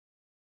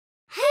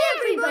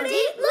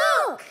Everybody,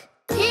 look!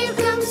 Here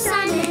comes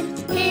Simon,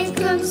 here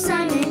comes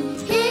Simon,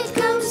 here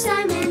comes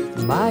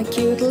Simon. My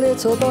cute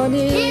little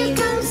bunny. Here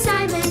comes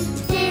Simon,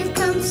 here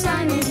comes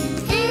Simon,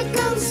 here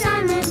comes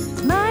Simon.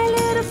 My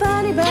little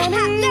funny bunny.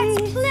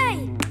 Let's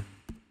play!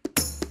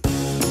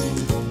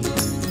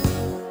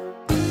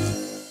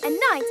 A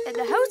night at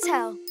the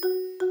hotel.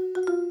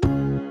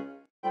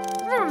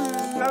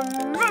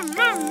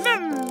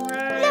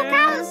 Look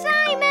out,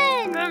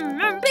 Simon!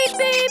 Beep,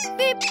 beep,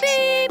 beep,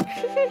 beep.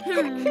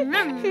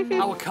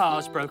 Our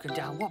car's broken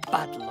down. What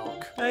bad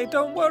luck. Hey,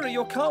 don't worry.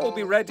 Your car will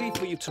be ready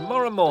for you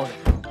tomorrow morning.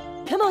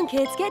 Come on,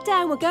 kids, get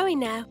down. We're going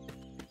now.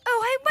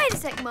 Oh, hey, wait a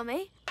sec,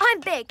 Mummy. I'm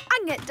big. I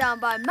can get down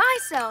by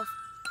myself.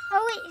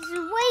 Oh, it's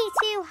way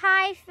too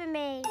high for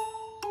me.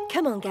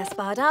 Come on,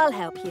 Gaspard, I'll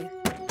help you.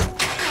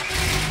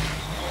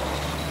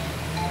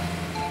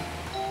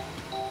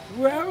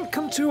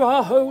 Welcome to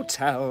our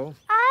hotel.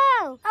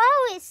 Oh,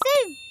 it's so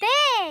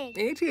big.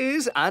 It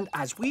is, and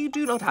as we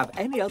do not have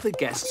any other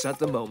guests at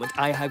the moment,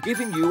 I have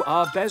given you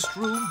our best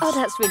rooms. Oh,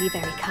 that's really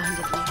very kind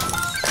of you.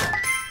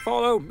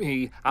 Follow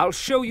me. I'll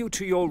show you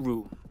to your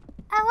room.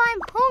 Oh, I'm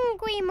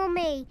hungry,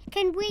 Mummy.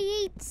 Can we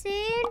eat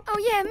soon? Oh,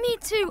 yeah, me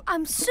too.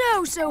 I'm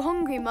so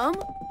hungry, Mum.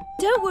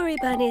 Don't worry,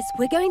 bunnies.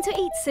 We're going to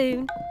eat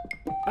soon.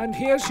 And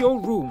here's your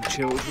room,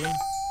 children.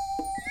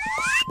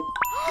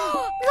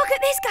 Look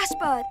at this,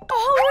 Gaspard. A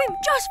whole room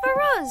just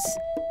for us.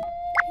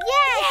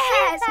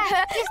 Yes!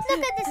 Just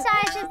look at the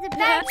size of the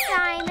bed,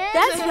 Simon.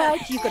 That's right.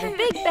 You've got a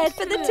big bed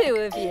for the two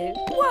of you.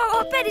 Whoa,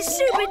 our bed is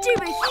super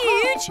duper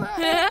huge.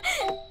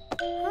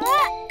 Whoa.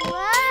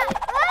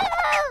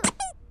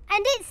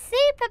 And it's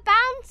super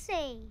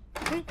bouncy.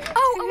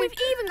 Oh, and we've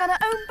even got our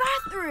own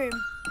bathroom.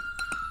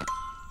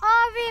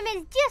 Our room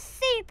is just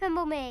super,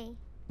 Mummy.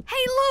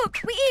 Hey, look,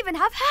 we even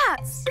have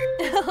hats.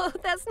 Oh,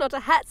 that's not a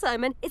hat,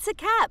 Simon. It's a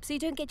cap, so you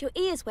don't get your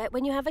ears wet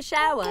when you have a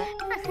shower.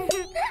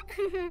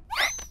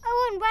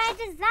 Oh, and where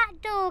does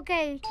that door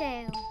go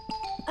to?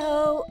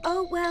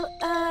 Oh, well,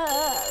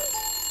 Ah!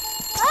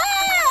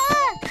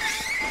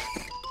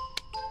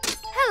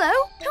 Hello,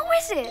 who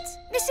is it?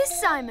 This is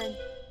Simon.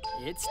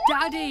 It's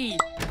Daddy.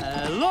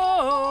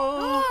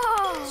 Hello.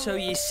 Oh. So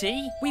you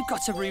see, we've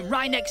got a room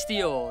right next to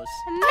yours.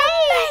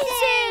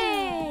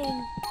 Amazing!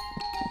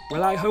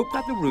 Well, I hope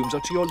that the rooms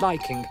are to your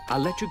liking. I'll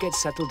let you get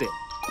settled in.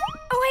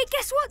 Oh, hey,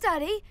 guess what,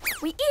 Daddy?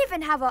 We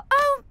even have our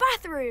own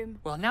bathroom.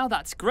 Well, now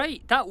that's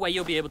great. That way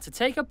you'll be able to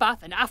take a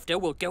bath and after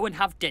we'll go and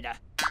have dinner.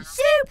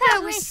 Super,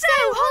 we're so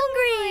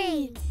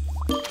hungry!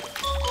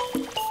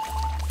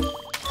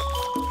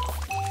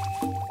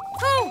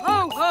 Ho,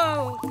 ho,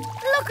 ho!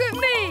 Look at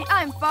me!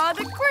 I'm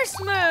Father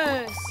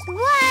Christmas!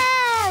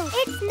 Wow!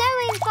 It's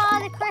snowing,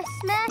 Father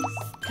Christmas.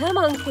 come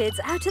on, kids,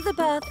 out of the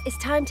bath. It's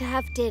time to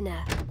have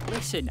dinner.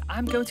 Listen,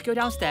 I'm going to go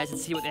downstairs and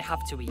see what they have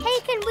to eat. Hey,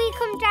 can we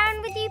come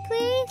down with you,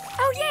 please?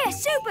 Oh, yeah,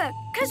 super!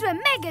 Because we're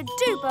mega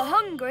duper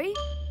hungry.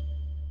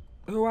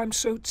 Oh, I'm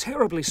so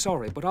terribly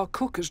sorry, but our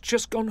cook has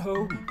just gone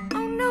home.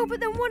 Oh, no, but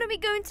then what are we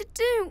going to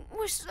do?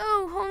 We're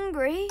so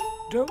hungry.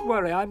 Don't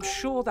worry, I'm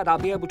sure that I'll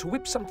be able to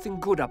whip something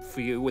good up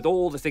for you with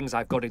all the things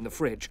I've got in the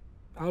fridge.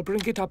 I'll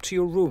bring it up to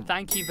your room.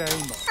 Thank you very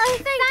much. Oh,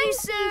 thank you,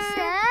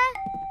 sir.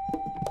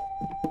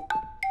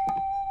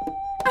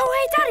 Oh,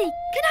 hey, Daddy,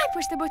 can I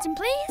push the button,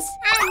 please?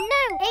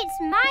 No, it's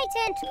my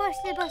turn to push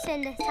the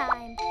button this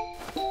time.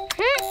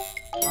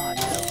 Oh, no,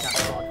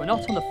 that's odd. We're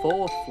not on the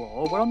 4th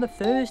floor, we're on the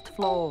 1st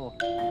floor.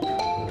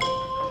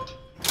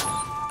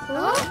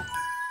 Huh?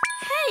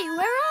 Hey,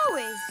 where are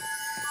we?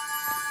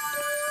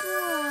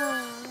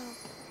 Whoa.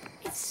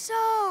 It's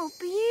so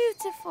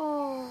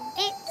beautiful.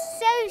 It's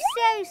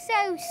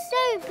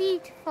so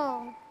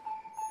beautiful.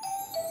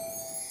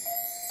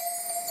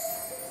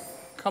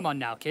 Come on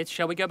now, kids,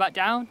 shall we go back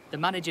down? The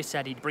manager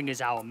said he'd bring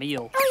us our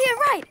meal. Oh, yeah,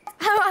 right.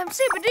 Oh, I'm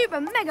super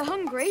duper mega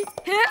hungry.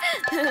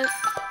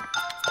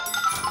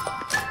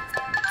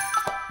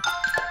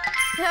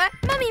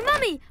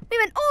 Mummy, we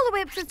went all the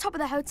way up to the top of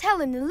the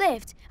hotel in the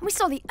lift and we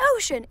saw the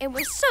ocean. It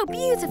was so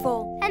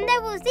beautiful. And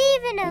there was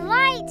even a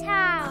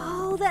lighthouse.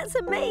 Oh, that's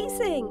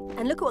amazing.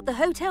 And look at what the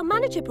hotel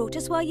manager brought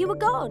us while you were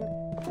gone.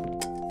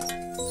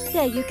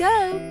 There you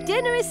go.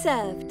 Dinner is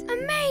served.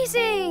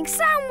 Amazing!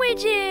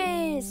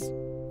 Sandwiches!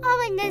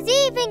 Oh, and there's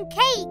even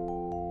cake.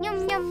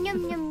 Yum, yum,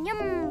 yum, yum,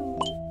 yum.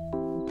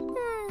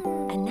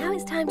 And now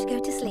it's time to go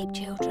to sleep,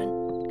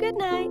 children. Good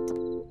night.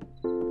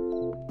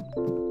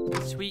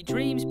 Sweet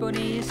dreams,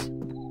 bunnies.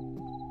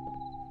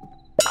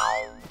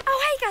 Oh,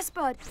 hey,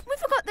 Gaspard. We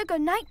forgot the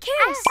goodnight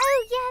kiss.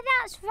 Oh, yeah,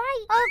 that's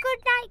right. Oh,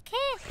 good night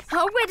kiss.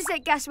 Oh, wait a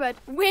sec, Gaspard.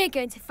 We're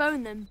going to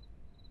phone them.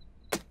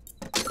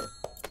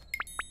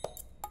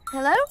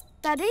 Hello?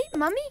 Daddy?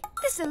 Mummy?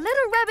 This is a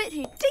little rabbit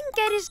who didn't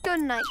get his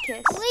goodnight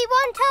kiss. We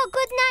want our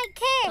goodnight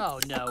kiss. Oh,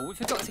 no, we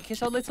forgot to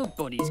kiss our little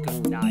bunnies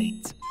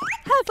goodnight.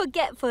 How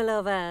forgetful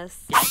of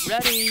us. Get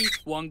ready.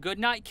 One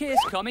goodnight kiss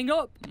coming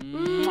up.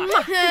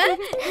 Mwah.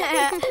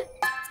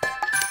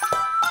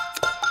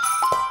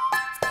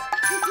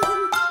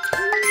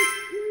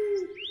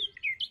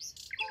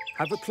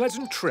 Have a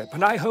pleasant trip,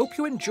 and I hope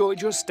you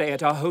enjoyed your stay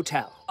at our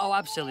hotel. Oh,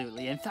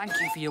 absolutely, and thank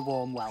you for your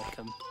warm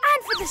welcome.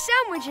 And for the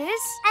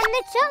sandwiches. And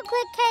the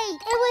chocolate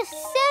cake. It was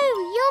so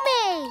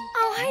yummy.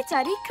 Oh, hi,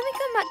 Daddy. Can we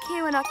come back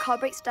here when our car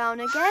breaks down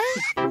again?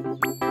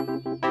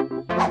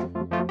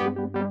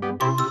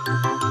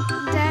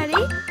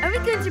 Daddy, are we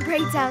going to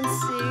break down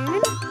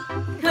soon?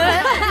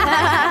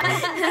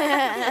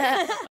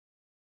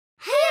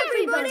 Hey,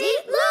 everybody,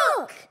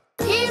 look!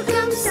 Here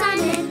comes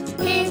Simon.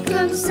 Here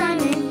comes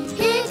Simon.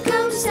 Here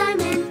comes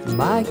Simon.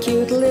 My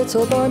cute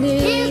little bunny.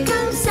 Here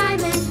comes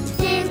Simon.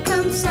 Here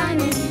comes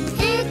Simon.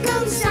 Here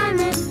comes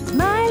Simon.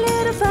 My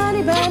little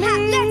funny bunny.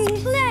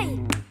 Let's play.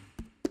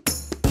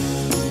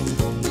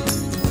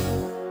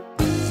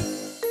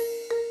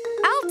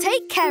 I'll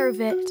take care of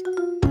it.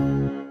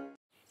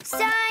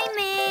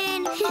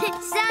 Simon!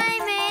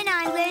 Simon,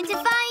 I'm going to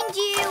find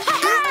you.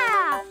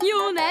 Ha!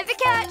 You'll never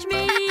catch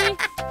me.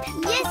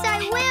 Yes,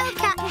 I will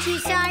catch you,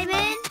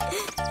 Simon.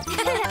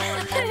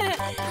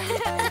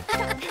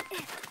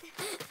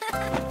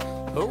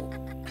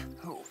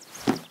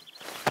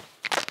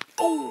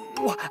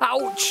 Oh,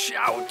 ouch,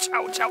 ouch,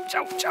 ouch, ouch,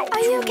 ouch, ouch. Are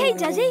you okay,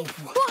 Daddy?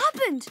 What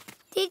happened?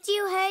 Did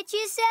you hurt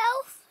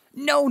yourself?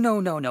 No,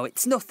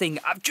 it's nothing.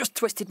 I've just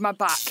twisted my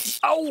back.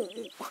 Oh,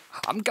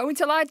 I'm going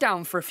to lie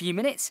down for a few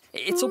minutes.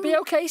 It'll be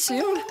okay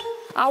soon.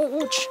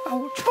 Ouch,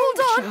 ouch. Hold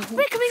on.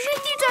 We're coming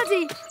with you,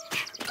 Daddy.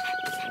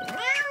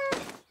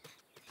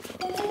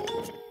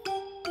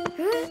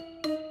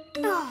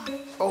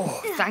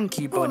 Oh, thank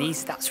you,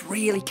 bunnies. That's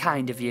really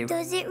kind of you.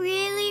 Does it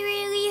really,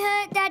 really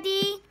hurt,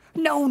 Daddy?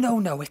 No,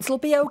 it'll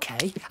be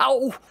okay.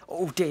 Oh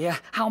dear.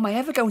 How am I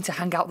ever going to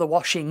hang out the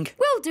washing?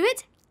 We'll do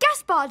it.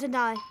 Gaspard and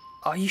I.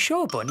 Are you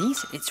sure,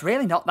 bunnies? It's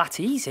really not that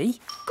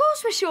easy. Of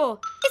course we're sure.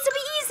 It'll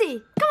be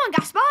easy. Come on,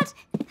 Gaspard.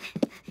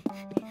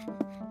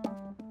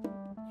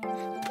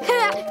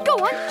 Go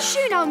on,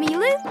 shoo now,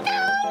 Milu.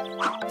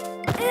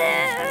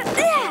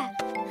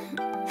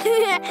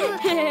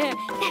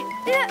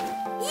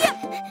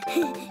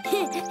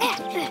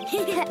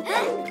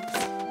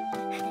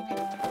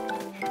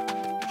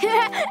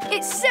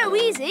 It's so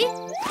easy.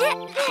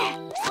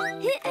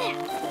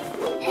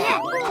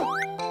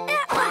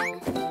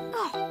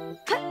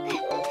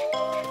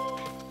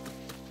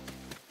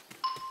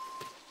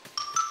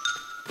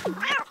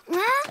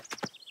 Huh?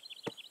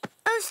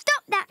 Oh,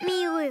 stop that,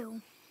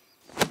 Milu.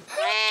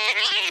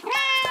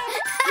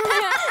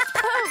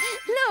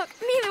 Look,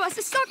 Milu has a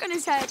sock on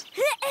his head.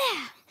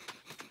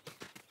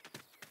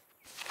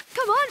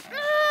 Come on,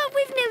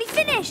 we've nearly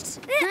finished.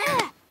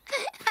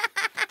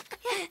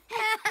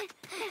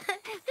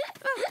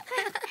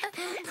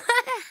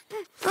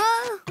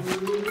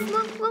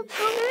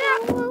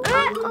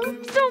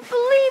 Don't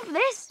believe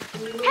this.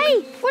 Hey,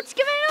 what's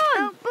going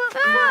on?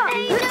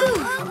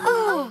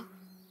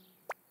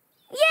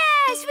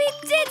 Yes, we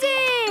did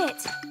it!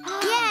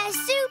 Yeah,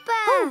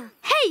 super!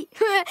 Hey,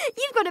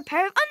 you've got a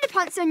pair of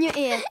underpants on your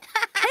ear.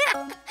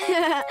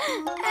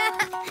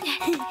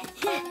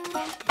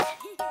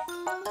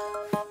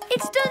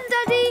 It's done,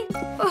 Daddy.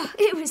 Oh,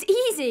 it was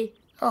easy.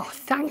 Oh,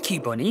 thank you,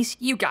 bunnies.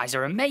 You guys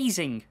are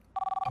amazing.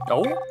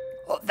 Oh,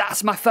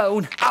 that's my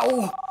phone.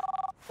 Ow!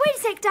 Wait a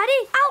sec,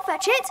 Daddy. I'll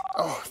fetch it.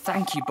 Oh,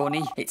 thank you,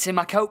 bunny. It's in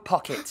my coat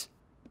pocket.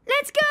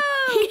 Let's go!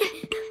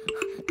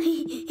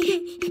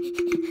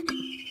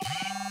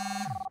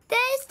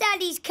 There's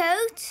Daddy's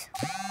coat.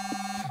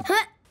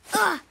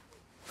 Oh,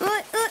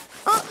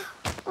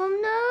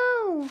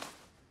 no.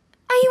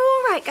 Are you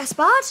all right,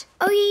 Gaspard?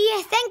 Oh,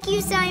 yeah, thank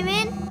you,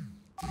 Simon.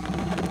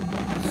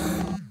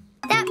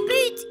 That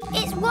boot,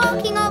 it's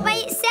walking all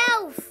by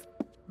itself.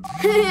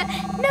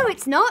 No,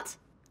 it's not.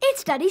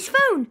 It's Daddy's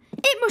phone.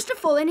 It must have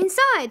fallen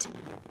inside.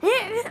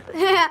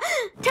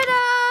 Ta-da!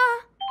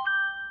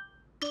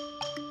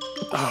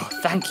 Oh,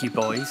 thank you,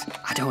 boys.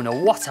 I don't know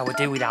what I would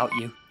do without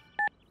you.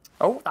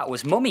 Oh, that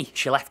was Mummy.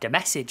 She left a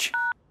message.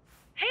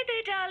 Hey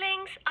there,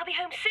 darlings. I'll be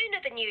home sooner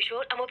than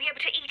usual and we'll be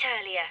able to eat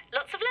earlier.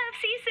 Lots of love.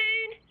 See you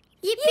soon.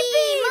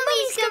 Yippee!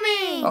 Mummy's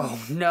coming! Oh,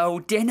 no,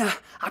 dinner.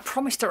 I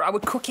promised her I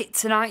would cook it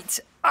tonight.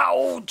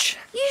 Ouch!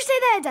 You stay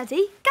there,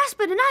 Daddy.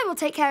 Gaspard and I will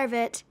take care of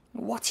it.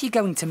 What are you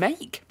going to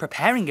make?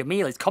 Preparing a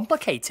meal is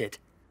complicated.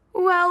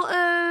 Well,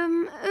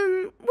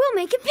 we'll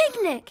make a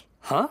picnic.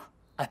 Huh?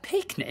 A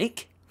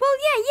picnic? Well,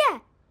 yeah.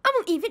 And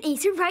we'll even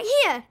eat it right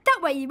here.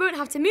 That way you won't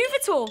have to move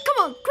at all. Come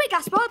on, quick,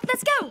 Gaspard,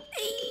 let's go.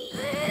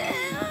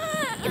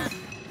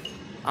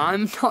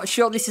 I'm not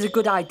sure this is a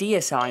good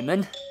idea,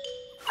 Simon.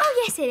 Oh,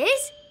 yes, it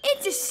is.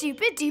 It's a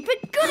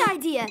super-duper good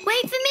idea.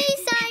 Wait for me,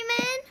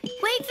 Simon.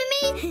 Wait for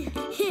me.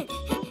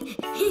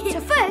 So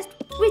first,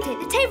 we take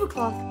the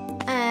tablecloth.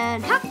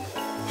 And hop.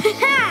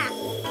 Ha!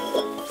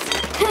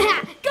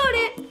 Got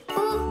it.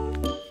 Oh,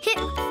 hip,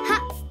 ha,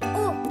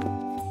 oh.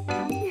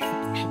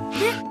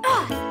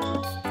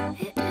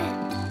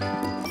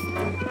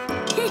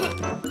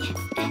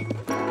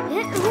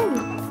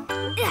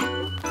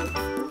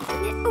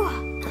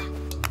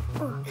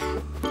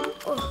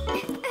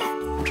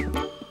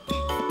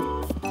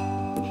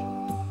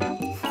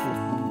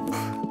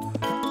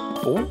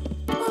 Oh?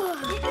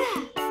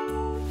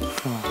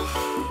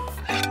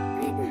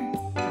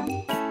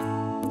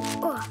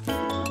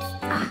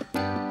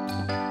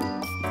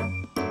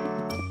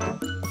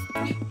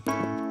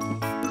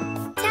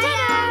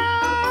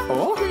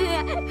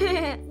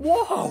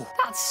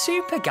 That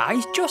super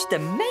guy's just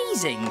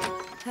amazing.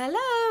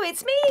 Hello,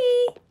 it's me.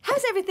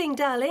 How's everything,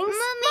 darlings?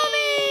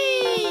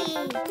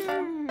 Mummy!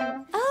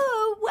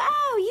 Oh,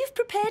 wow, you've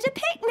prepared a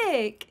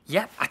picnic.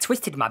 Yep, I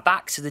twisted my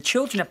back so the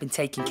children have been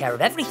taking care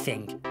of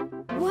everything.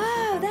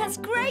 Wow, that's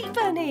great,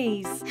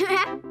 bunnies.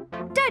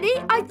 Daddy,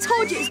 I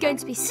told you it was going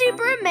to be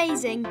super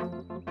amazing.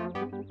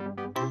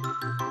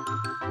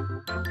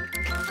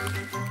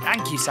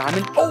 Thank you,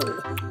 Simon.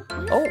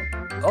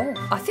 Oh,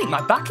 I think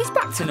my back is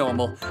back to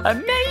normal.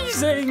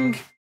 Amazing!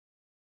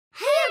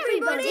 Hey,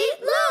 everybody,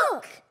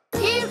 look!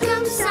 Here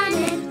comes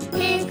Simon,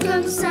 here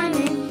comes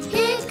Simon,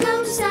 here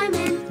comes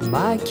Simon.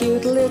 My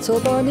cute little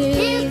bunny.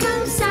 Here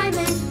comes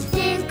Simon,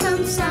 here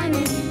comes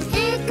Simon,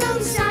 here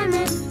comes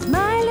Simon.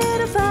 My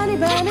little funny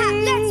bunny.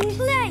 Let's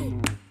play!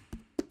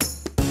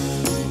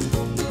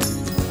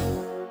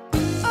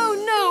 Oh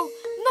no,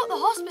 not the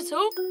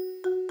hospital.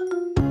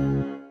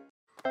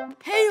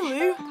 Hey,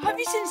 Lou, have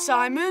you seen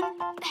Simon?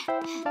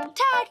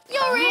 Tag,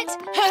 you're it!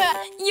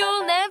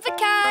 You'll never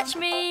catch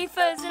me,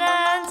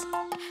 Ferdinand.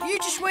 You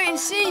just wait and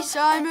see,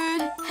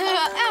 Simon.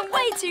 I'm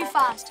way too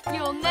fast.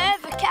 You'll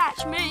never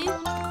catch me.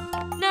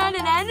 Na na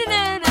na na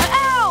na na.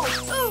 Ow!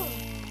 Ooh.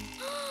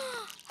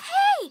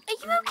 Hey, are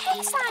you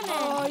okay, Simon?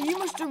 Oh, you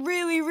must have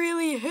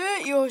really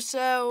hurt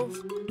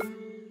yourself. No,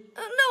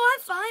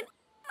 I'm fine.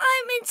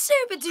 I'm in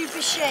super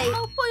duper shape.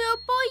 Oh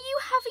boy, you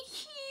have a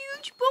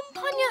huge bump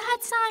on your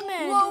head,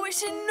 Simon. Whoa,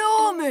 it's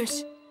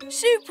enormous.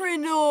 Super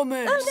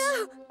enormous. Oh,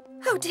 no.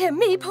 Oh, dear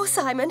me, poor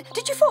Simon.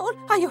 Did you fall?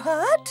 Are you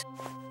hurt?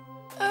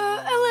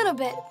 A little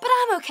bit, but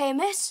I'm okay,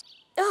 miss.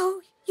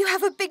 Oh, you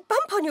have a big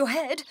bump on your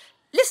head.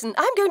 Listen,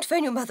 I'm going to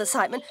phone your mother,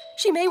 Simon.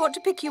 She may want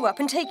to pick you up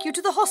and take you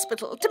to the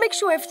hospital to make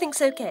sure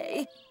everything's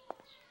okay.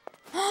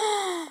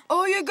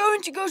 Oh, you're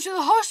going to go to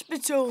the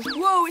hospital.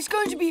 Whoa, it's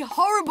going to be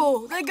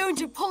horrible. They're going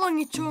to pull on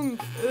your tongue.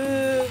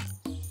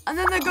 And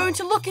then they're going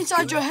to look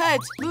inside your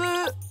head.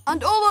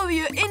 And all over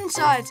your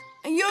inside.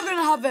 And you're going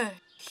to have a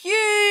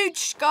huge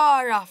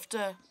scar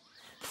after.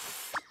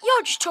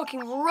 You're just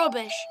talking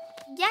rubbish.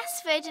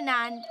 Yes,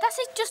 Ferdinand, that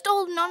is just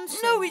all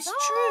nonsense. No, it's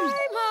true.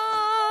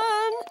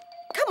 Simon!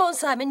 Come on,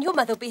 Simon, your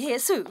mother will be here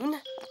soon.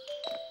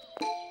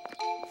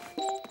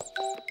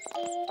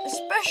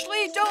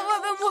 Especially don't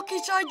let them look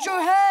inside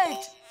your head.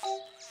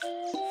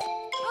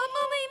 Oh,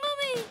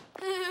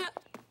 Mummy!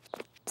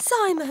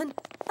 Simon!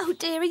 Oh,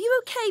 dear, are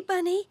you okay,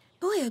 Bunny?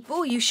 Boy, oh,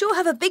 boy, you sure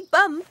have a big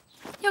bump.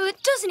 No,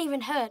 it doesn't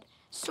even hurt,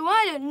 so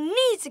I don't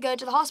need to go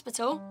to the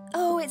hospital.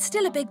 Oh, it's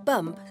still a big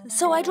bump,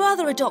 so I'd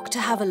rather a doctor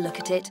have a look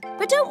at it.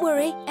 But don't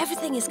worry,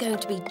 everything is going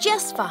to be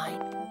just fine.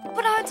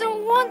 But I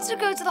don't want to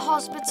go to the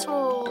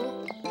hospital.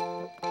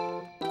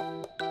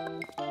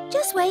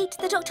 Just wait,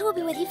 the doctor will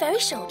be with you very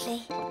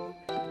shortly.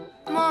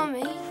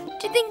 Mummy,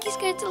 do you think he's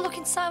going to look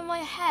inside my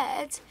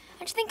head?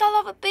 And do you think I'll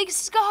have a big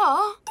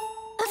scar?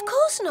 Of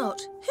course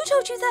not. Who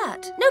told you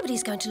that?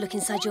 Nobody's going to look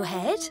inside your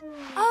head.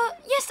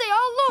 Yes they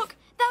are, look!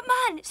 That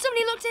man!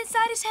 Somebody looked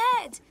inside his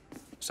head!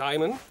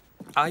 Simon,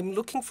 I'm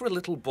looking for a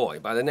little boy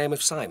by the name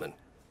of Simon.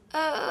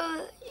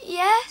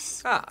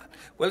 Yes? Ah,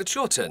 well, it's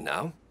your turn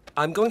now.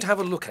 I'm going to have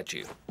a look at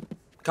you.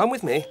 Come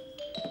with me.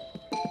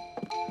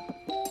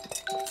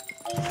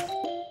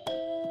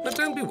 But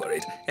don't be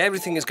worried.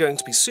 Everything is going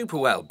to be super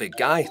well, big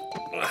guy.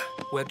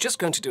 We're just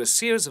going to do a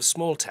series of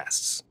small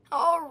tests.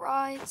 All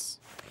right.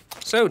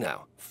 So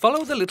now,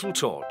 follow the little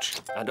torch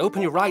and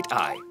open your right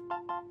eye.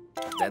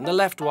 Then the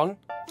left one,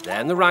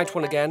 then the right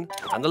one again,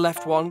 and the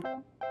left one.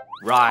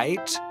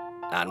 Right,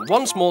 and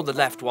once more the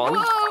left one.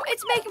 Whoa,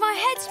 it's making my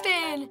head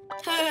spin.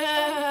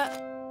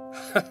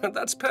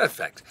 That's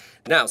perfect.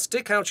 Now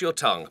stick out your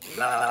tongue.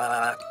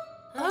 Blah.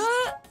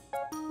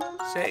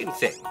 Same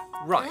thing.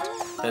 Right,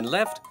 then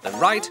left, then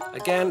right,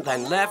 again,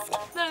 then left.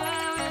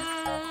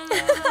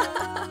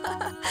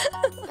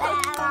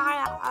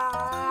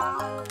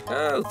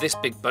 Oh, this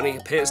big bunny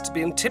appears to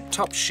be in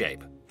tip-top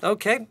shape.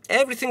 OK,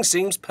 everything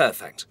seems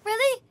perfect.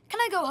 Really?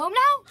 Can I go home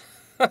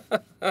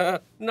now?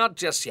 Not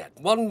just yet.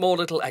 One more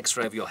little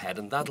x-ray of your head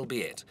and that'll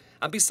be it.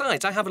 And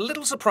besides, I have a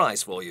little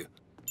surprise for you.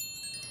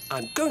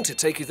 I'm going to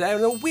take you there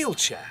in a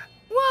wheelchair.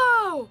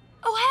 Whoa!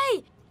 Oh,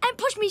 hey! And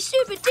push me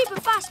super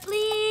duper fast,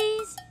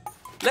 please!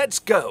 Let's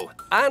go.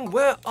 And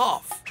we're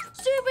off.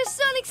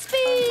 Supersonic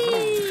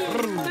speed!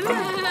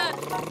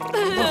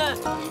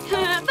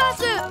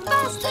 Faster!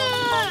 Faster!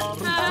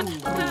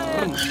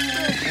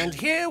 And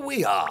here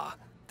we are.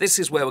 This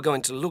is where we're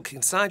going to look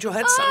inside your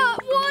head, son.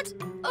 What?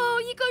 Oh,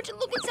 you're going to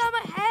look inside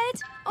my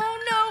head? Oh,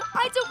 no,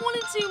 I don't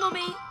want to,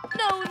 Mummy.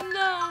 No.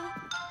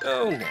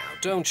 Oh, now,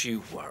 don't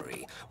you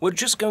worry. We're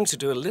just going to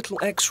do a little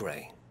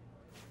x-ray.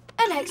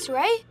 An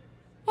x-ray?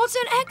 What's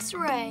an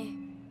x-ray?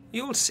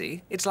 You'll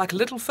see. It's like a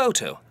little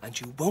photo, and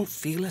you won't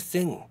feel a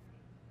thing.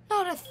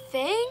 Not a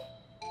thing?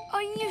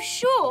 Are you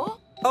sure?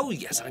 Oh,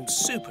 yes, I'm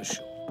super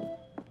sure.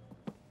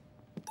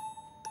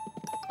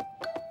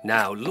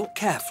 Now, look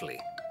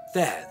carefully.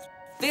 There.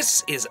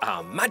 This is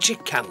our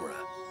magic camera.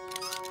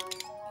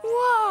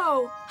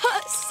 Whoa!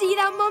 See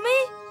that,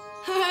 Mummy?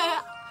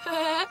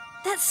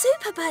 That's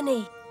Super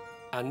Bunny.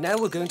 And now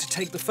we're going to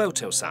take the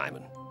photo,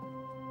 Simon.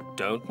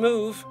 Don't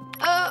move.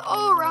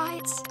 All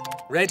right.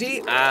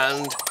 Ready,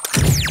 and...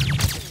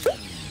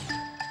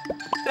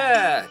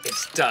 There,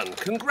 it's done.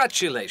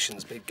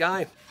 Congratulations, big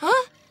guy.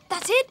 Huh?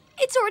 That's it?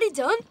 It's already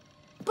done?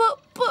 But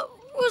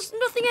was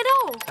nothing at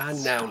all.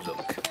 And now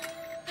look.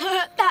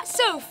 That's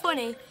so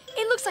funny.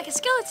 It looks like a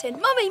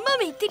skeleton.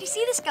 Mummy, did you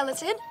see the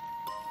skeleton?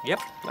 Yep,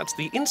 that's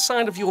the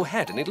inside of your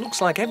head, and it looks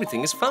like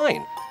everything is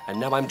fine. And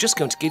now I'm just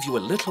going to give you a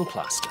little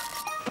plaster.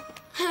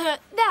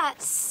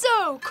 That's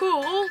so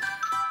cool.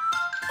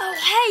 Oh,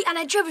 hey, and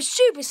I drove a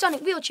supersonic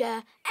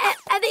wheelchair.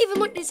 And they even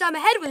looked inside my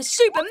head with a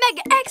super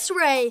mega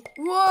X-ray.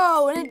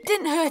 Whoa, and it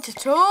didn't hurt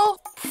at all?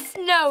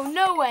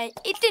 No way.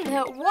 It didn't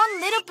hurt one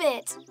little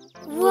bit.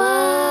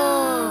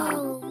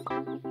 Whoa!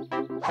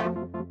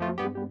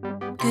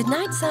 Good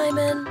night,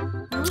 Simon.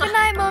 Good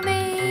night,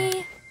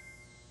 Mummy.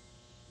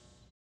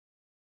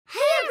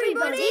 Hey,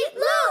 everybody,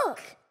 look!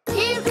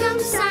 Here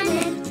comes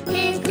Simon,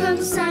 here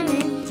comes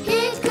Simon,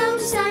 here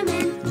comes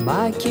Simon.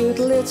 My cute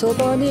little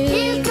bunny.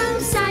 Here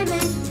comes Simon,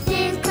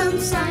 here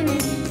comes Simon,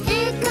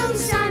 here comes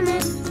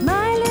Simon.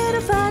 My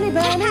little funny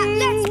bunny.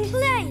 Let's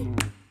play.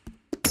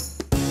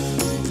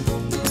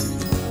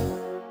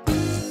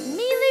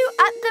 Milu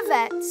at the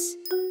vet's.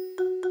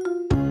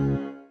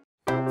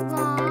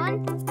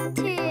 1,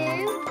 2,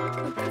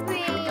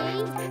 3,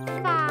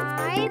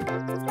 5,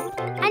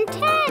 and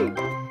 10.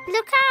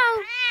 Look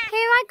out!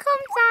 Here I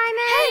come,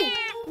 Simon. Hey,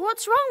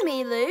 what's wrong,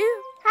 Milu?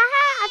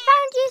 Haha, I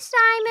found you,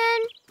 Simon.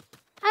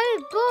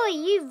 Oh boy,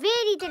 you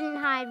really didn't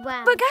hide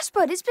well. But guess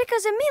what? It's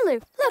because of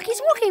Milu. Look,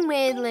 he's walking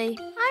weirdly.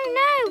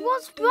 Oh no,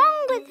 what's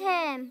wrong with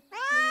him?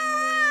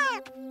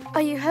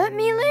 Are you hurt,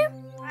 Milu?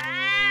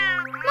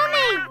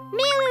 Mummy,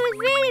 Milu is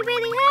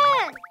really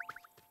hurt.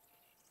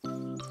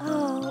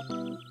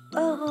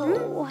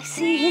 Oh, I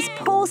see his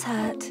paw's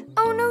hurt.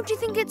 Oh no, do you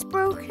think it's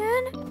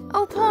broken?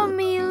 Oh, poor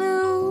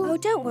Milu. Oh,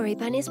 don't worry,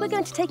 Bunnies. We're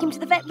going to take him to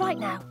the vet right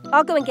now.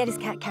 I'll go and get his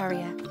cat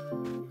carrier.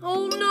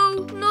 Oh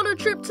no, not a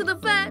trip to the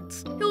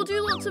vet. He'll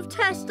do lots of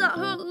tests that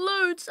hurt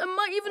loads and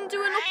might even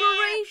do an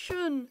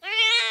operation.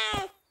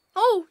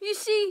 Oh, you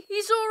see,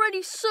 he's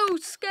already so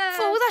scared.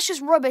 Oh, that's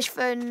just rubbish,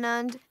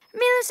 Ferdinand.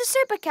 Milu's a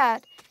super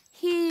cat.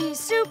 He's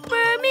Super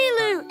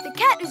Milu, the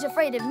cat who's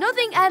afraid of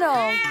nothing at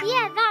all.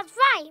 Yeah, that's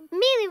right.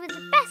 Milu was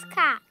the best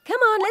cat. Come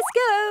on, let's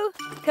go.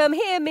 Come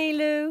here,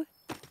 Milu.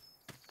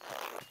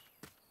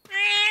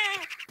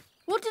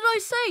 What did I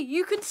say?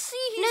 You can see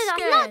he's No,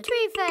 scared. that's not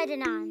true,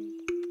 Ferdinand.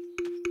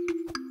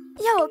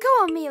 Yo, go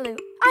on, Milu.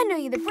 I know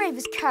you're the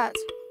bravest cat.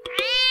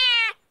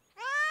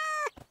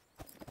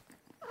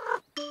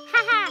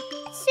 Haha,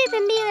 Super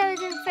Milu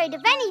isn't afraid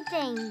of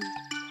anything.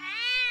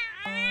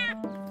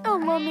 Oh,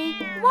 Mummy,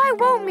 why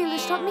won't Milu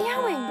stop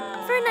meowing?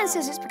 Ferdinand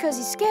says it's because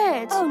he's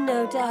scared. Oh,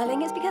 no,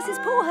 darling. It's because his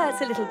paw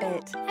hurts a little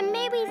bit. And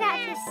maybe he's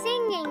actually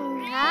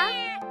singing, huh?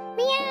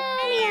 Meow,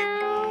 meow,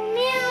 meow,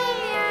 meow,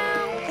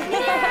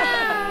 meow.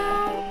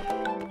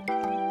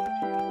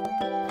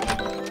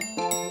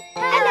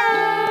 Hello.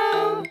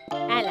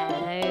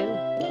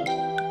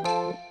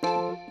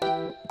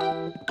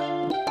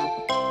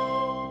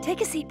 Take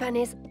a seat,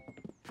 Bunnies.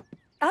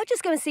 I'll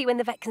just go and see when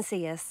the vet can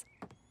see us.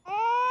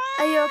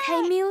 Are you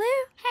okay,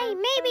 Milu? Hey,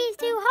 maybe he's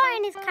too hot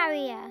in his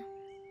carrier.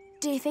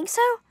 Do you think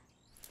so?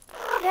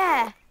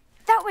 There.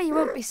 That way you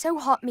won't be so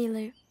hot,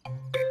 Milu.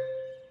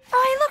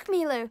 Oh, hey, look,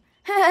 Milu.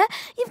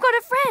 You've got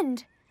a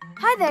friend.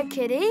 Hi there,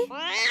 kitty.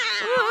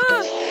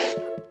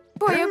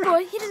 Boy, oh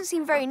boy, he doesn't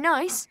seem very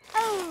nice.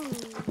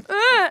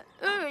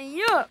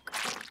 Yuck.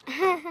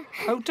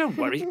 Oh, don't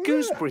worry.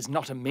 Gooseberry's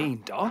not a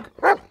mean dog.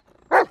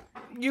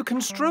 You can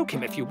stroke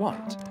him if you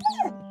want.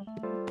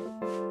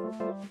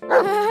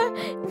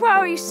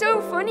 Wow, he's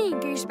so funny,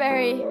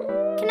 Gooseberry.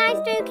 Can I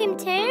stroke him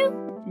too?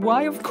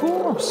 Why, of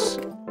course.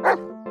 Oh,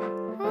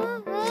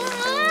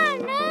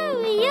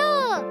 no,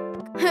 yuck.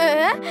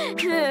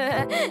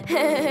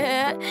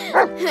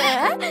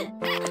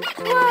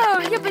 Whoa,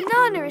 your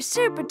banana is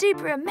super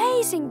duper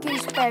amazing,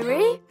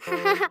 Gooseberry.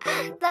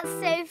 That's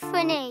so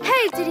funny.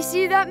 Hey, did you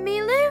see that,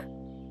 Milu?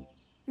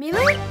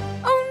 Milu?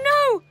 Oh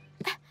no!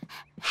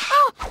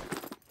 Oh,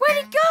 where'd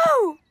he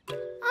go?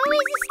 Oh,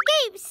 he's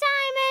escaped,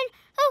 Simon.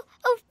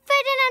 Oh,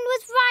 Ferdinand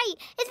was right.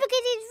 It's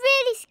because he's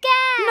really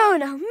scared.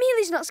 No,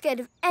 Milu's not scared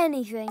of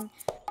anything.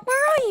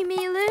 Where are you,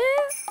 Milu?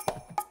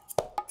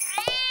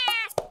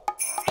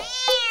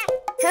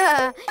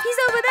 He's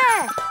over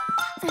there.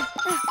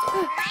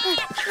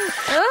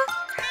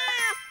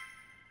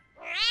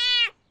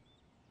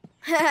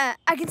 Huh?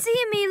 I can see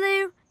you,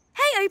 Milu.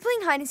 Hey, are you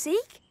playing hide and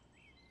seek?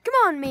 Come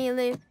on,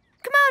 Milu.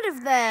 Come out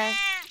of there.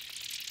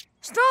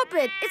 Stop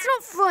it. It's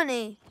not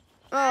funny.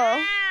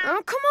 Oh,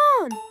 come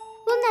on.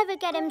 We'll never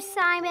get him,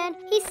 Simon.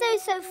 He's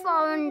so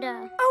far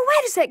under. Oh,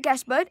 wait a sec,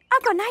 Gaspard.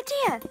 I've got an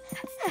idea.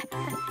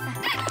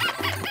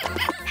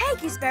 Hey,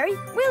 Gooseberry,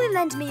 will you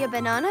lend me your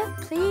banana,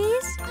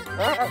 please?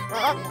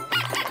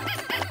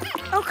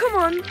 Oh, come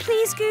on.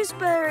 Please,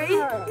 Gooseberry.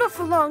 Not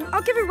for long.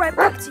 I'll give it right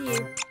back to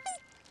you.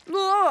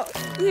 Oh,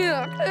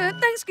 yeah.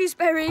 Thanks,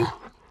 Gooseberry.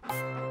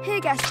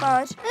 Here,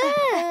 Gaspard.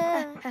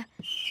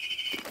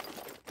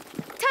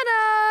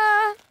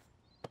 Ta-da!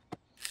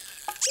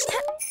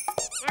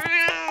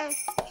 Hey,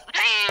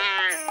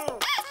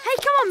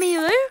 come on,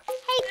 Milu.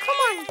 Hey, come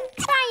on,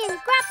 try and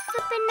grab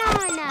the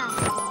banana.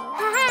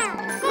 Haha,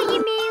 got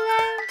you,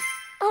 Milo.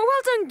 Oh,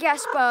 well done,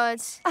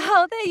 Gaspard.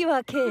 Oh, there you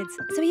are, kids.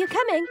 So are you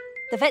coming?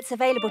 The vet's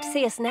available to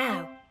see us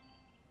now.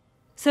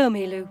 So,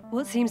 Milu,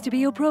 what seems to be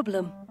your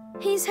problem?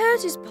 He's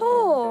hurt his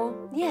paw.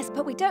 Yes,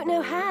 but we don't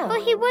know how.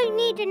 But he won't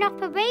need an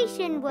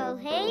operation, will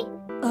he?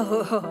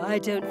 Oh, I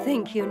don't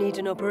think you need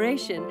an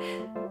operation.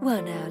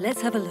 Well, now,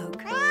 let's have a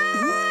look.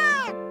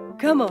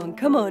 Come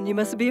on, you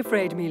mustn't be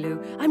afraid, Milu.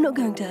 I'm not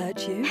going to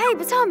hurt you. Hey,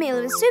 but our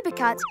Milu is Super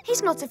Cat.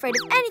 He's not afraid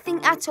of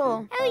anything at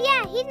all. Oh,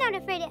 yeah, he's not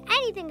afraid of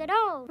anything at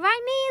all.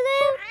 Right,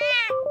 Milo?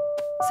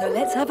 So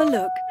let's have a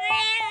look.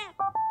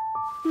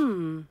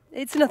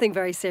 It's nothing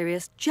very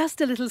serious,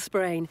 just a little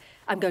sprain.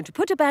 I'm going to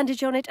put a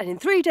bandage on it, and in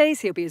 3 days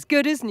he'll be as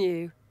good as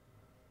new.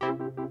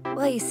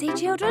 Well, you see,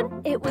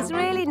 children, it was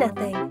really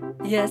nothing.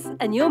 Yes,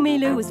 and your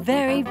Milu was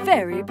very,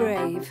 very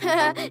brave.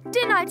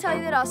 Didn't I tell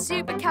you that our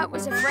Super Cat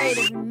was afraid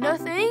of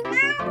nothing?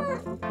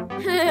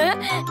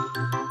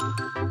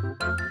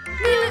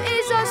 Milu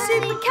is our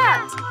Super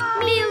Cat.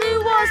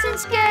 Milu wasn't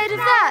scared of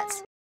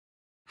that.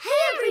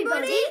 Hey,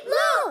 everybody,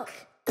 look!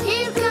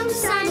 Here comes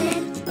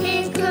Simon,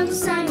 here comes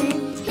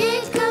Simon,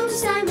 here comes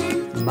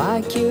Simon.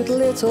 My cute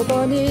little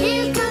bunny.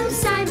 Here comes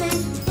Simon,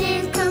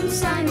 here comes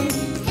Simon,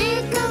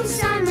 here comes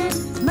Simon.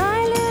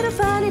 My little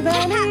funny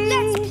bunny.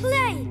 Let's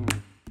play.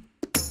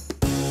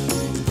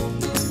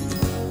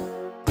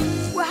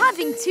 We're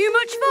having too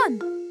much fun.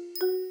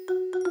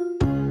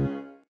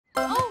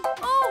 Oh!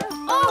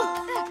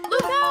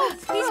 Look out!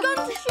 He's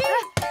going to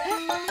shoot!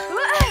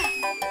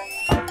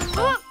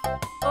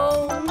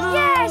 Oh no!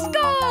 Yes,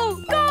 go!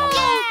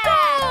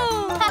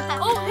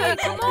 Oh hey,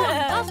 come on!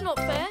 That's not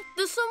fair.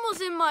 The sun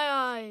was in my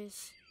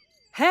eyes.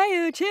 Hey,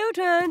 you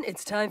children,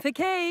 it's time for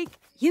cake.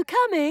 You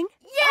coming?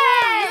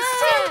 Yes!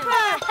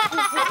 Super!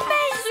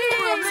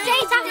 Amazing!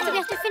 Straight after we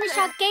have to finish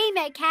our game,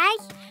 okay?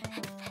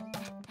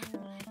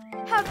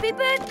 Happy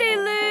birthday,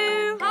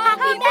 Lou!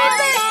 Happy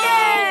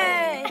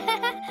birthday!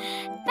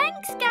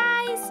 Thanks,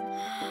 guys.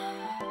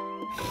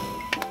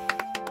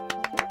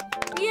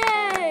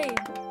 Yay!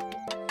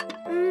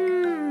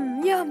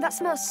 Yum, that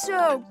smells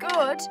so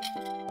good.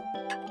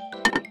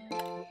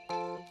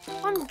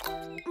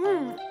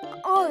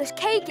 Oh, this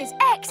cake is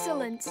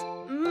excellent.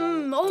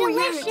 Oh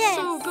yeah, it's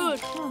so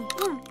good.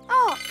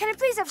 Oh, can I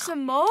please have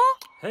some more?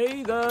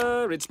 Hey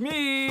there, it's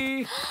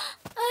me.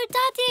 Oh,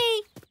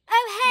 Daddy.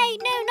 Oh, hey,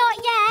 no, not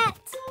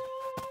yet.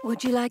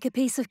 Would you like a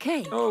piece of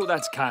cake? Oh,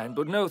 that's kind,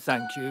 but no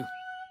thank you.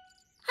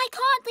 I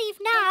can't leave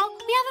now.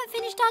 We haven't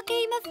finished our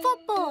game of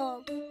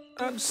football.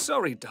 I'm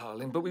sorry,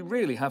 darling, but we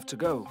really have to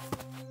go.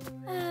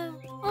 Oh,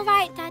 all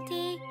right,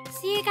 Daddy.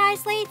 See you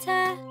guys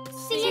later.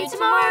 See you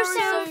tomorrow,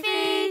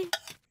 Sophie.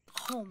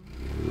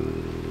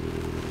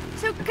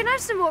 So, can I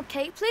have some more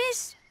cake,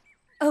 please?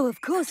 Oh,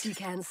 of course you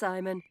can,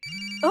 Simon.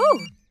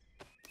 Oh!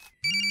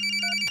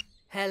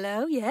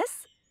 Hello,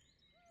 yes?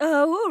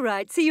 Oh, all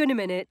right. See you in a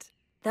minute.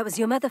 That was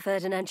your mother,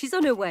 Ferdinand. She's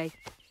on her way.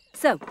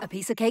 So, a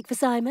piece of cake for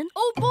Simon?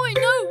 Oh boy,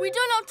 no, we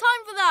don't have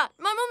time for that.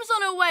 My mum's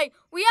on her way.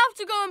 We have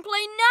to go and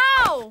play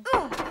now.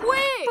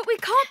 Quick! But we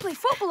can't play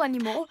football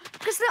anymore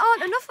because there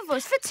aren't enough of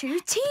us for 2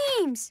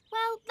 teams.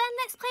 Well, then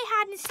let's play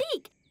hide and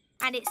seek.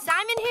 And it's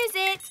Simon who's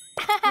it.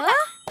 Huh?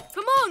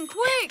 Come on,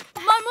 quick!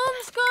 My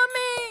mum's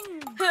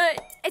coming.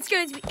 It's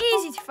going to be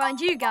easy to find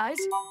you guys.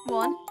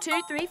 1,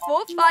 2, 3,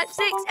 4, 5, 6, 7,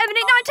 8, 9,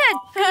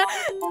 10.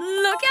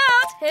 Look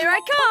out! Here I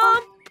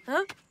come.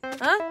 Huh?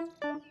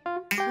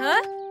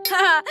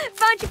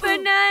 Found you,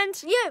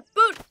 Ferdinand. Yeah,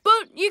 but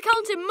you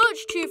counted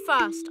much too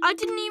fast. I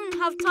didn't even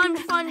have time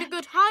to find a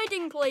good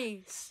hiding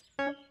place.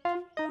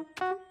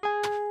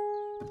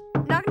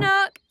 Knock,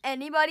 knock.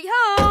 Anybody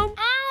home?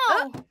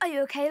 Ow! Are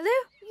you okay,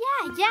 Lou?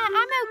 Yeah,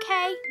 I'm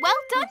okay.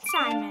 Well done,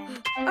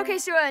 Simon. Okay,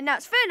 so now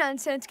it's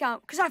Ferdinand's turn to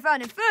count because I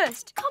found him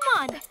first. Come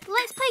on,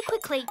 let's play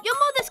quickly. Your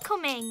mother's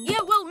coming.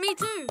 Yeah, well, me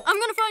too. I'm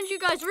going to find you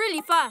guys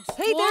really fast.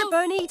 Hey there, Whoa.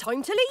 Bunny.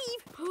 Time to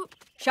leave.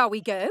 Shall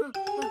we go?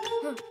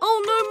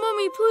 Oh, no,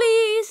 Mummy,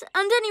 please.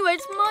 And anyway,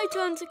 it's my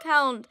turn to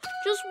count.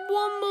 Just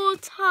one more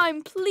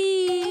time,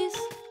 please.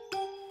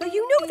 But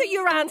you know that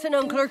your aunt and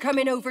uncle are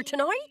coming over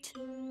tonight.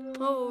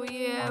 Oh,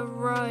 yeah,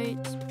 right.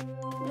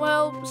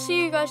 Well, see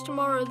you guys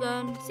tomorrow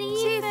then.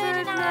 See you,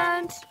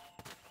 Ferdinand.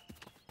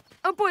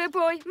 Oh boy,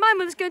 my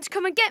mother's going to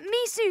come and get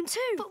me soon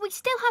too. But we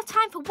still have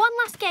time for one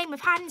last game of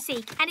hide and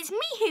seek, and it's me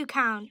who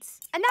counts.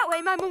 And that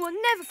way my mum will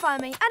never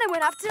find me and I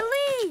won't have to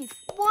leave.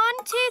 1,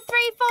 2,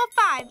 3, 4,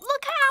 5.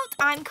 Look out,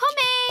 I'm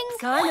coming.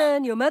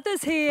 Simon, your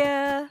mother's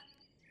here.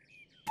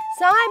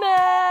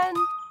 Simon!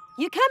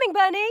 You coming,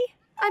 Bunny?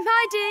 I'm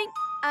hiding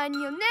and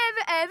you'll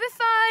never ever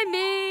find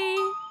me.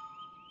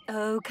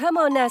 Oh, come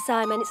on now,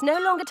 Simon. It's no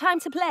longer time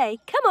to play.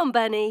 Come on,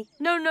 Bunny.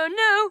 No.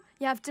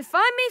 You have to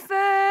find me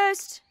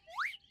first.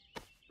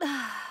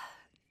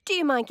 Do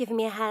you mind giving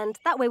me a hand?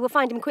 That way we'll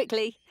find him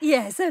quickly.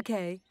 Yes,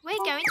 OK. We're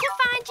going to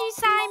find you,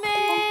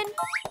 Simon.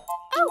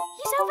 Oh,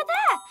 he's over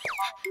there.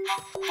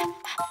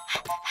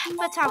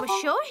 But I was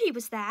sure he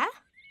was there.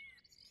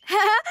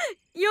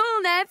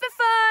 You'll never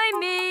find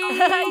me.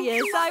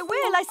 Yes, I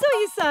will. I saw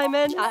you,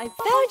 Simon. I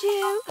found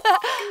you.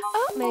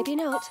 Oh, maybe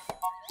not.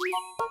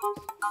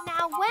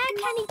 Now, where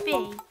can he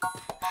be?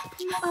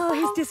 Oh,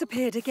 he's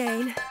disappeared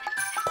again.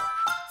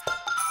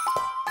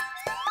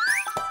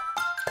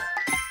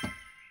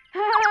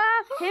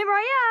 Here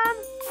I am.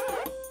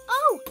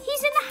 Oh,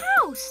 he's in the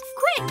house.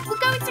 Quick, we're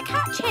going to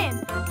catch him.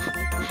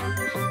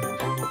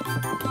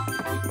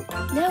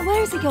 Now, where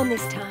has he gone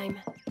this time?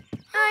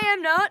 I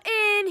am not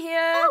in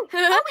here. Oh,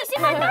 he's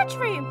in my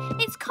bedroom.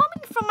 It's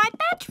coming from my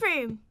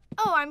bedroom.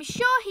 Oh, I'm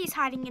sure he's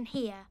hiding in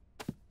here.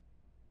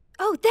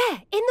 Oh,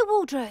 there, in the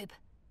wardrobe.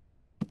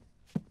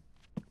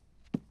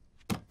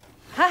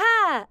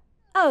 Ha-ha!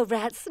 Oh,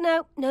 rats.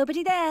 No,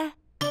 nobody there.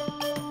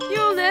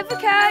 You'll never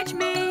catch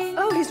me.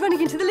 Oh, he's running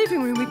into the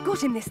living room. We've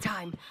got him this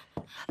time.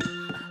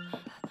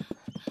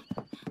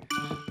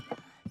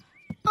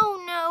 Oh,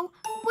 no.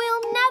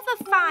 We'll never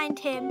find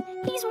him.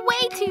 He's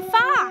way too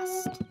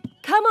fast.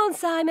 Come on,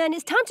 Simon.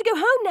 It's time to go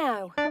home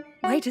now.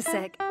 Wait a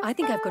sec. I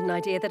think I've got an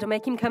idea that'll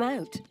make him come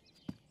out.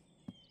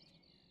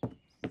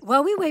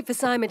 While we wait for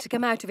Simon to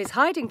come out of his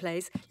hiding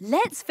place,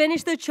 let's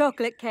finish the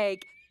chocolate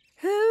cake.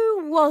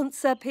 Who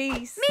wants a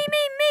piece? Me.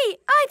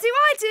 I do.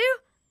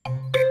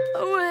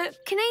 Oh,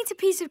 can I eat a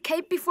piece of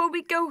cake before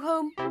we go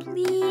home,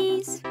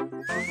 please?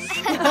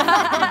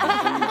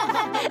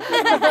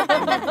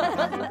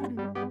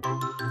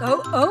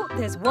 Oh,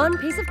 there's one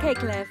piece of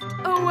cake left.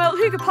 Oh, well,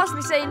 who could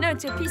possibly say no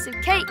to a piece of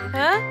cake,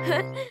 huh?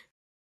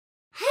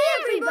 Hey,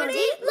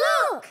 everybody,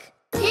 look!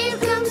 Here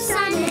comes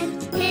Simon.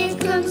 Here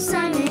comes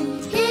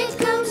Simon. Here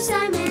comes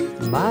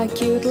Simon. My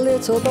cute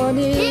little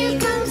bunny. Here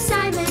comes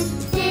Simon.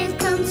 Here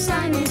comes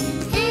Simon.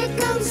 Here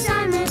comes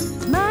Simon.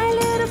 My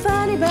little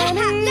funny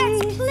bunny.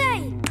 Let's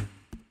play.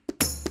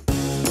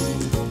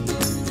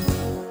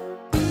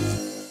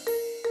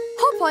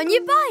 Hop on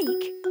your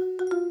bike.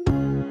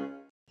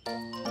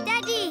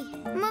 Daddy,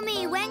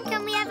 Mummy, when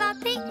can we have our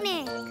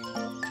picnic?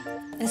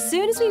 As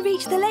soon as we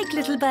reach the lake,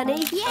 little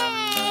bunny.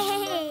 Yay!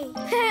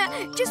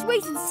 Just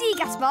wait and see,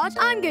 Gaspard.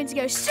 I'm going to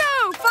go so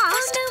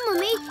fast. Oh, no,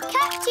 Mummy.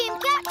 Catch him,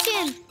 catch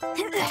him.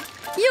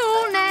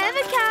 You'll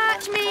never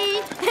catch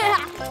me.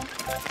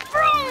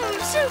 Vroom,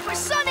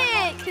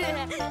 supersonic.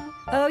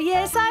 Oh,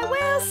 yes, I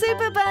will,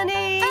 Super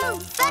Bunny. Oh,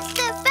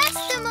 faster,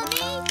 faster,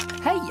 Mummy.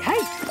 Hey,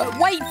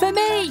 wait for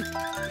me!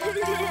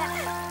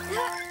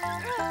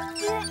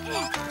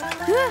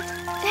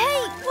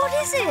 Hey, what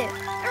is it?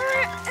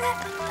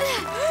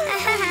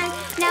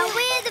 Now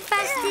we're the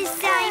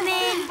fastest,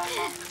 Simon.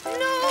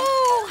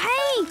 No,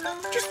 hey,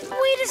 just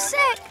wait a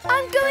sec.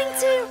 I'm going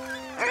to...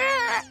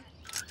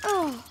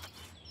 Oh,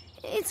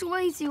 it's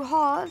way too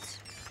hard.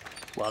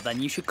 Well,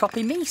 then you should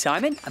copy me,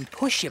 Simon, and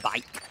push your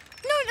bike.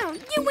 No,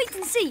 you wait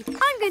and see.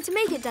 I'm going to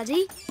make it,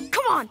 Daddy.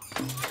 Come on.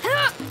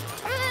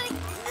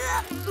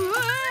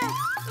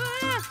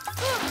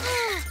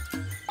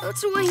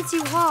 That's way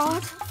too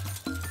hard.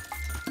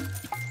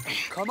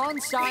 Come on,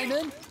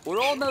 Simon.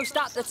 We're almost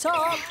at the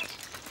top.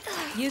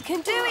 You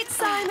can do it,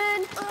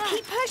 Simon.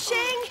 Keep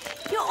pushing.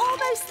 You're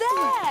almost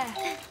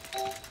there.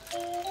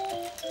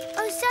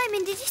 Oh,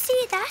 Simon, did you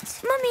see that?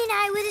 Mummy and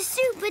I were the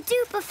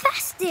super-duper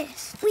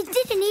fastest. We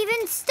didn't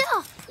even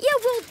stop. Yeah,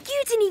 well,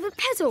 you didn't even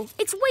pedal.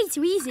 It's way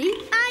too easy.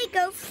 I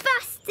go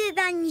faster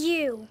than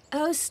you.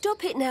 Oh,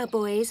 stop it now,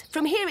 boys.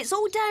 From here, it's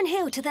all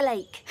downhill to the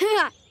lake.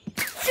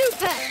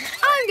 Super!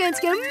 I'm going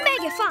to go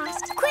mega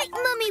fast. Quick,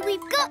 Mummy,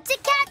 we've got to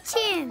catch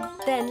him.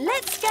 Then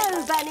let's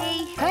go,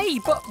 Bunny. Hey,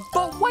 but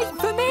wait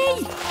for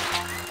me!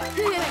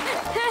 We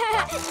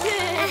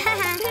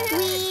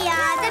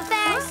are the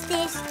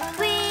fastest.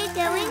 We're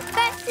going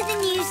faster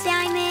than you,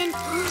 Simon.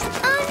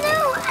 Oh,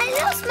 no, I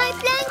lost my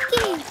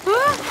blanket.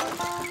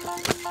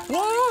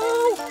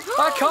 Whoa!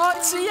 I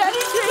can't see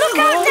anything! Look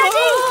out,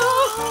 Daddy!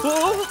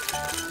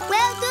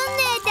 Well done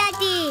there,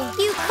 Daddy.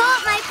 You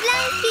caught my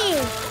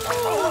blanket.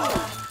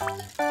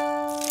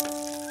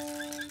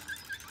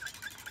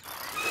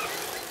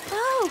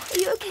 Oh, are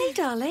you okay,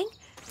 darling?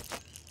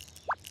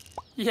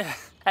 Yeah,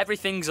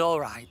 everything's all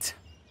right.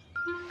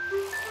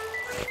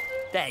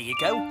 There you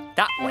go.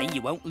 That way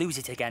you won't lose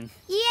it again.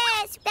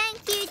 Yes,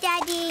 thank you,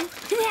 Daddy.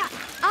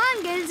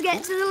 I'm going to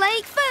get to the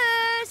lake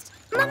first.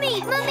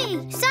 Mummy,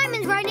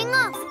 Simon's riding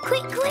off.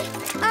 Quick.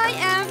 I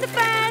am the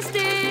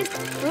fastest.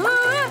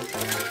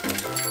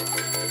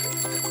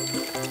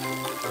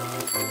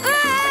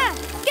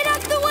 Get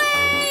out the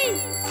way!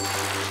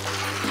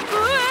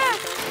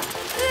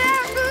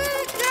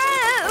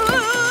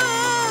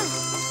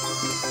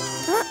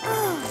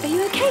 Are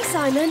you okay,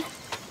 Simon?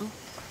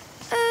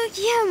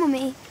 Yeah,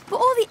 Mummy. But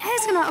all the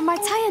air's gone out of my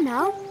tyre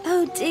now.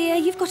 Oh, dear,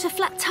 you've got a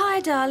flat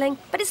tyre, darling.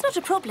 But it's not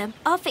a problem.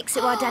 I'll fix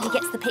it while Daddy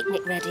gets the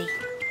picnic ready.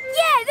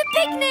 Yeah, the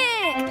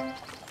picnic!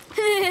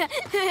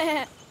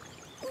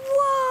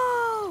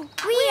 Whoa!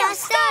 We are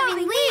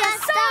starving.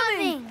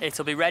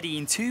 It'll be ready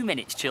in 2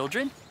 minutes,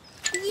 children.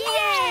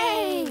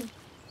 Yay!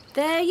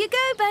 There you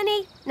go,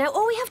 Bunny. Now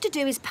all we have to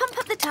do is pump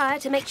up the tyre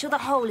to make sure the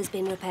hole has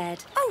been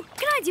repaired. Oh,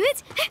 can I do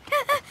it?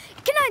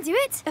 Can I do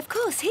it? Of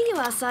course, here you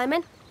are,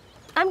 Simon.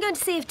 I'm going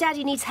to see if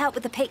Daddy needs help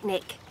with the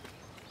picnic.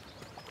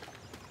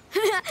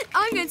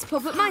 I'm going to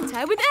pop up my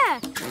tail with air.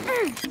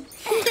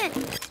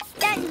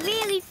 That's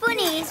really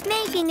funny. It's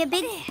making a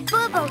big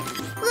bubble.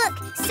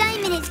 Look,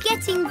 Simon, it's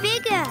getting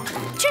bigger.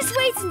 Just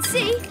wait and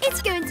see.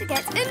 It's going to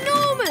get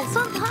enormous.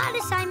 Pump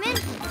harder, Simon.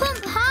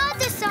 Pump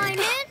harder,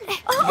 Simon.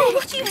 Oh,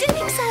 what are you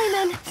doing,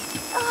 Simon?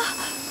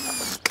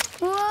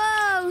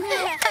 Whoa.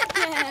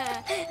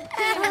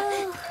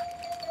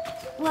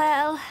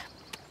 Well,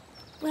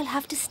 we'll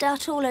have to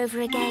start all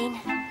over again.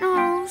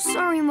 Oh,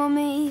 sorry,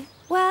 Mummy.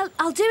 Well,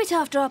 I'll do it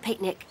after our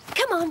picnic.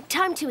 Come on,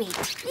 time to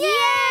eat.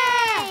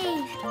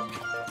 Yay!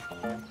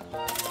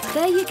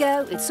 There you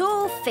go. It's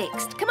all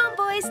fixed. Come on,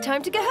 boys.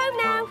 Time to go home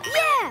now.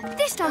 Yeah,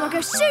 this time I'll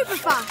go super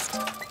fast.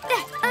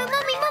 Oh,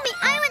 Mummy,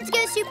 I want to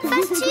go super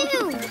fast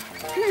too.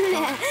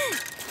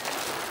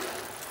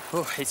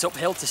 Oh, it's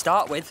uphill to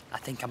start with. I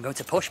think I'm going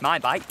to push my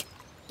bike.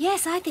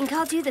 Yes, I think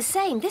I'll do the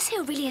same. This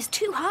hill really is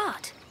too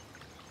hard.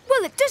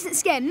 Well, it doesn't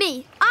scare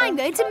me. I'm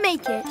going to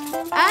make it.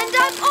 And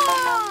I'm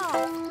off!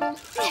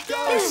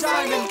 Go,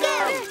 Simon,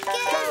 go!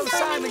 Go,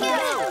 Simon,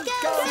 go!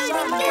 Go,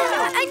 Simon, go!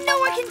 I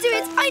know I can do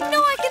it. I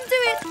know I can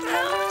do it.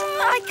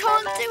 I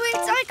can't do it.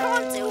 I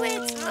can't do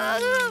it.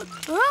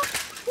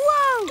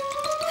 Whoa!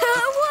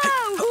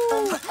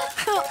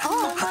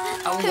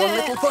 And one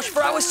little push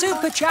for our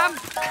super champ.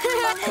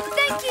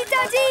 Thank you,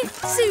 Daddy.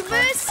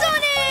 Supersonic!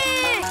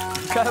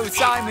 Go,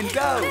 Simon,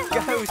 go!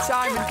 Go,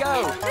 Simon,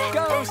 go!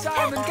 Go,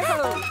 Simon,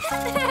 go!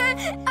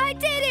 I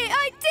did it!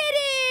 I did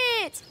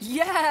it!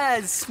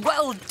 Yes!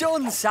 Well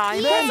done,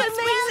 Simon! That's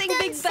amazing,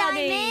 Big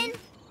Bunny!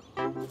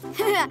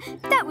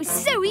 That was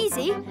so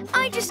easy.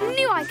 I just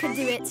knew I could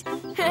do it.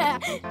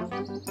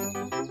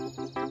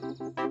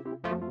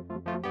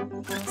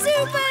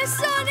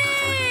 Supersonic!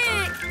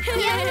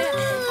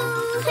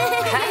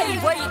 Hey,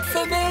 wait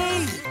for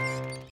me!